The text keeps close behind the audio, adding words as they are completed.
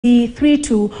the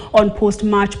 3-2 on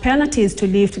post-match penalties to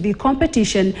lift the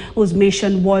competition, whose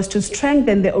mission was to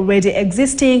strengthen the already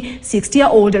existing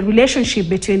 60-year-old relationship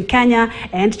between Kenya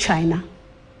and China.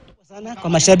 Kwa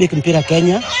mashabiki mpira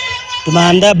Kenya,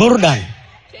 tumeandaa burudani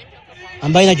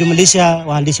ambayo inajumlisha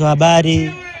waandishi wa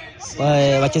habari,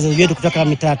 wachezaji wetu kutoka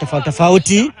mitaa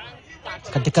tofauti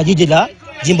katika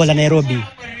jimbo la Nairobi.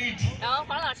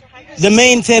 The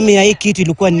main theme ya hii kitu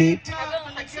ilikuwa ni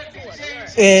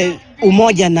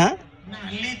umoja na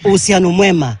uhusiano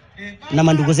mwema na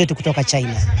mandugu zetu kutoka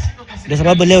China. Ndio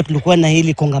sababu leo tulikuwa na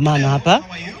hili kongamano hapa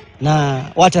na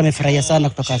watu wamefurahia sana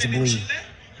kutoka asubuhi.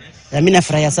 Na mimi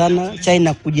nafurahia sana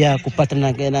China kuja kupata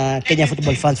na Kenya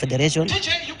Football Fans Federation.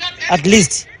 At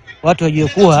least watu wajue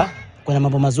kuwa kuna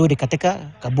mambo mazuri katika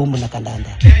kabumbu na kandanda.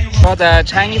 For the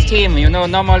Chinese team,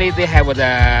 normally they have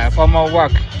the formal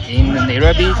work in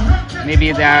Nairobi.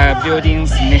 Maybe they are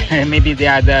buildings, maybe they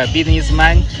are the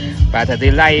businessmen, but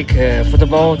they like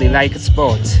football, they like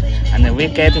sport. And we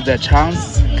get the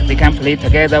chance, they can play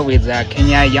together with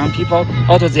Kenya young people.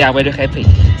 Also, they are very happy.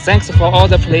 Thanks for all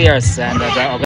the players and the